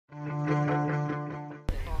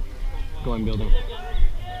going building.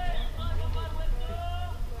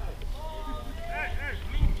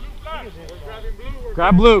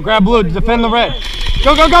 Grab blue, defend the red.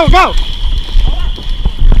 Go, go, go, go!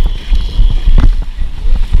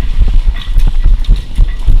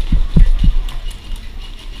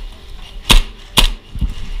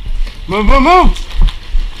 Move, move, move!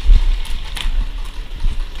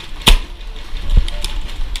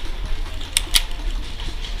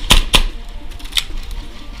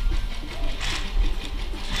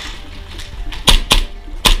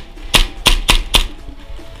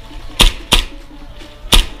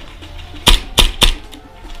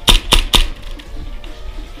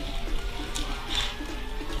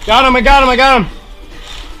 Got him, I got him, I got him.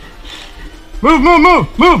 Move, move,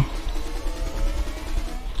 move, move.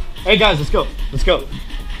 Hey guys, let's go. Let's go.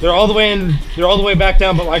 They're all the way in, they're all the way back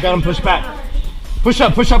down, but I got them pushed back. Push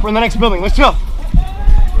up, we're in the next building. Let's go.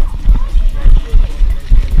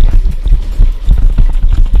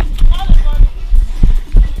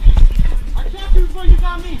 I shot you before you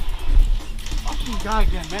got me. Fucking guy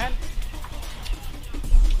again, man.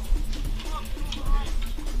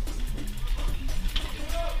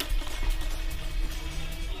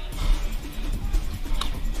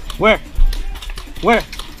 Where? Where?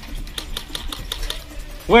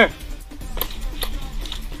 Where?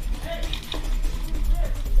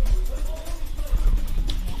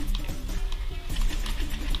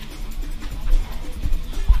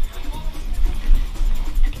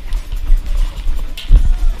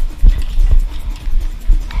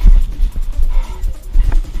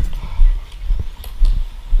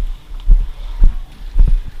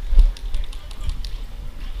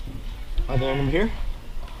 Are there any here?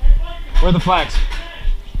 Where are the flags?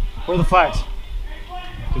 Where are the flags?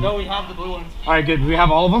 No, we have the blue ones. Alright, good. Do we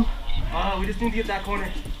have all of them? We just need to get that corner.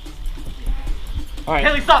 Alright.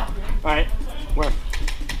 Haley, stop! Alright. Where?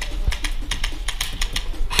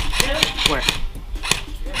 Where?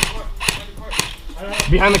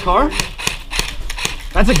 Behind the car?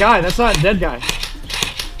 That's a guy. That's not a dead guy.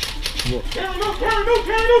 Haley, move! Haley, move!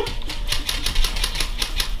 Haley, move!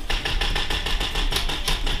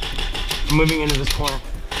 I'm moving into this corner.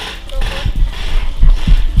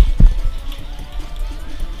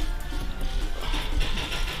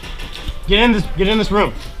 Get in this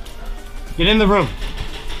room. Get in the room.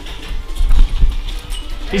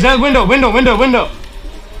 He's at window. Window in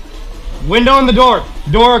the door.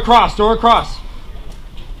 Door across. Come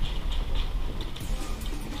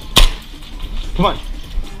on.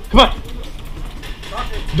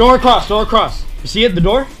 Door across. You see it, the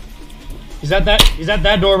door? He's at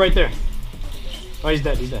that door right there. Oh, he's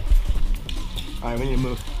dead. Alright, we need to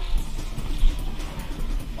move.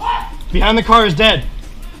 Behind the car is dead.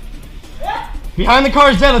 Behind the car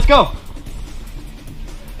is dead. Let's go.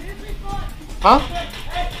 Huh?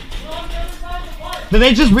 Did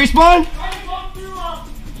they just respawn?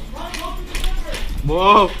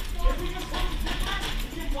 Whoa.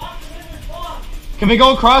 Can we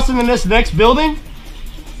go across in this next building?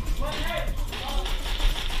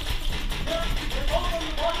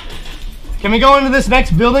 Can we go into this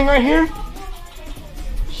next building right here?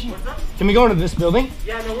 Can we go into this building?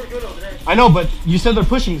 Yeah, no, we're good over there. I know, but you said they're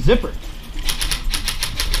pushing zipper.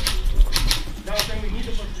 No, I'm saying we need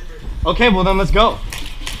to push zipper. Okay, well then let's go.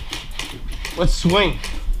 Let's swing.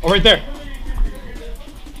 Oh, right there.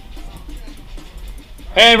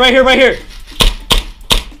 Hey, right here.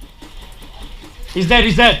 He's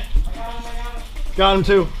dead. Got him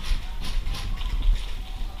too.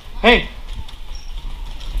 Hey.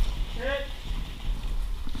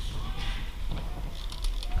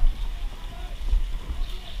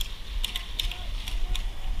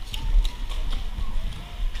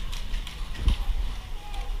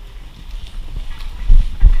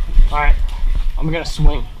 Alright, I'm gonna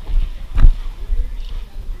swing.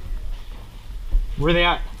 Where are they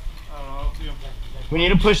at? We need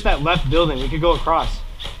to push that left building. We could go across.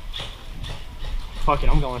 Fuck it,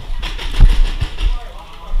 I'm going.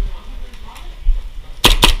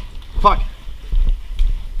 Fuck.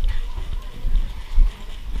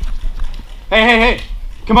 Hey.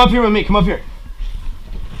 Come up here with me.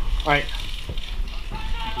 Alright.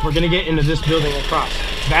 We're gonna get into this building across.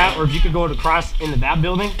 That, or if you could go across into that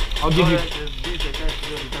building, I'll give you.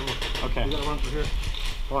 Okay. We gotta run through here.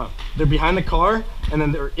 Hold on. They're behind the car, and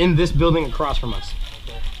then they're in this building across from us.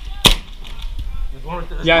 Okay. There's one right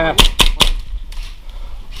there. Yeah.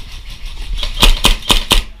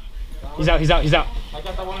 He's out. I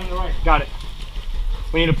got that one on the right. Got it.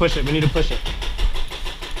 We need to push it.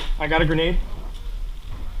 I got a grenade.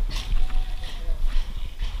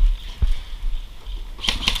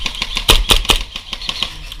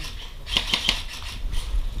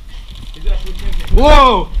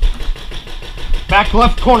 Whoa! Back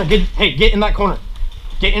left corner. Get in that corner.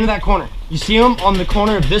 Get into that corner. You see him on the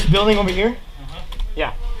corner of this building over here?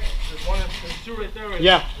 Yeah. There's two right there.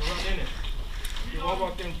 Yeah. Run in it. You won't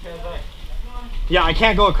walk in and stand back. Yeah, I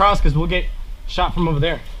can't go across because we'll get shot from over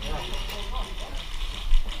there. Yeah.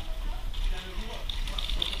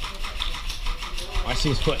 Oh, I see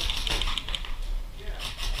his foot.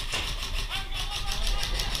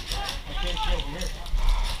 I can't see over here.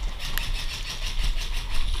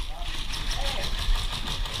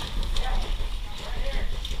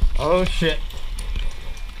 Oh shit.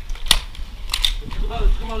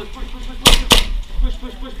 Come on, let's push.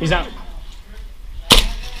 He's out.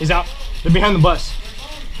 He's out. They're behind the bus.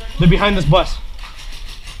 They're behind this bus.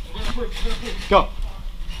 Go.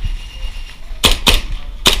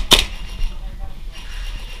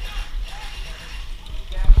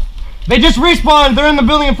 They just respawned. They're in the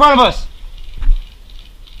building in front of us.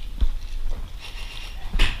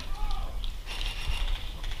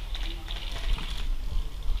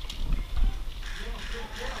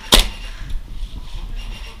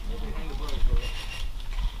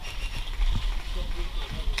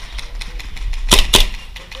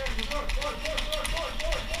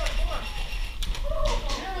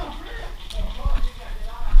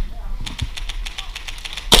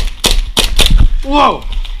 Whoa!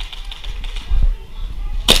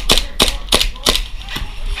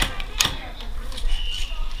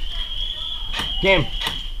 Game.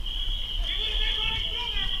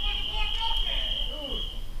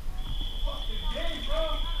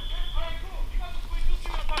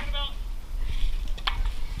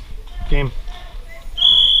 Game.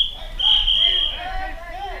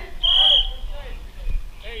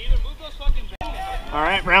 All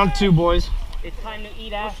right, round 2, boys. It's time to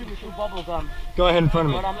eat ass and chew bubble gum. Go ahead in front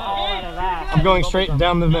of But me. I'm all out of ass. I'm going straight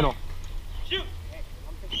down the middle.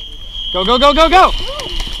 Go, go, go, go, go!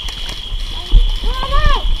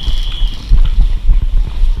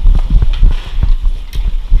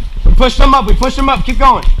 We pushed them up, we pushed them up, keep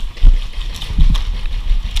going.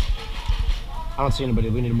 I don't see anybody,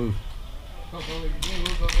 we need to move.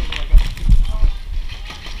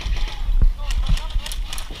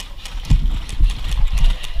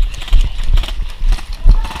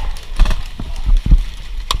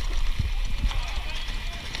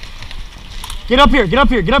 Get up here, get up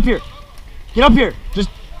here, get up here. Get up here, just.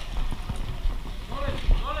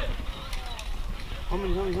 How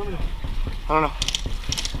many? I don't know.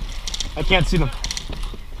 I can't see them.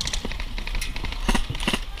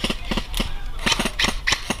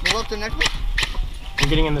 Move up to the next one. I'm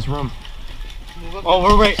getting in this room. Move up. Oh,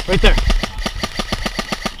 we're right there.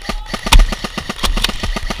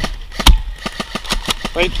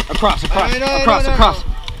 Right, across. No.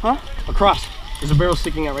 Huh? Across. There's a barrel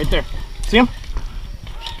sticking out right there. See him?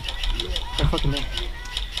 Right fucking there.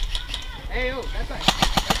 Hey, yo, that side.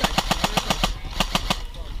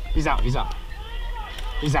 He's out, he's out.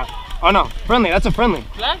 He's out. Oh no, friendly, that's a friendly.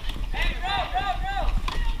 Flag?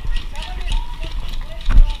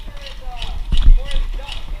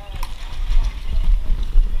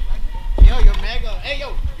 Yo, your mag. Hey,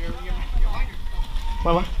 yo, your binder.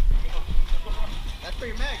 What? That's for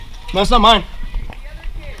your mag. No, that's not mine.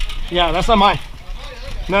 Yeah, that's not mine.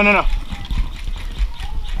 No.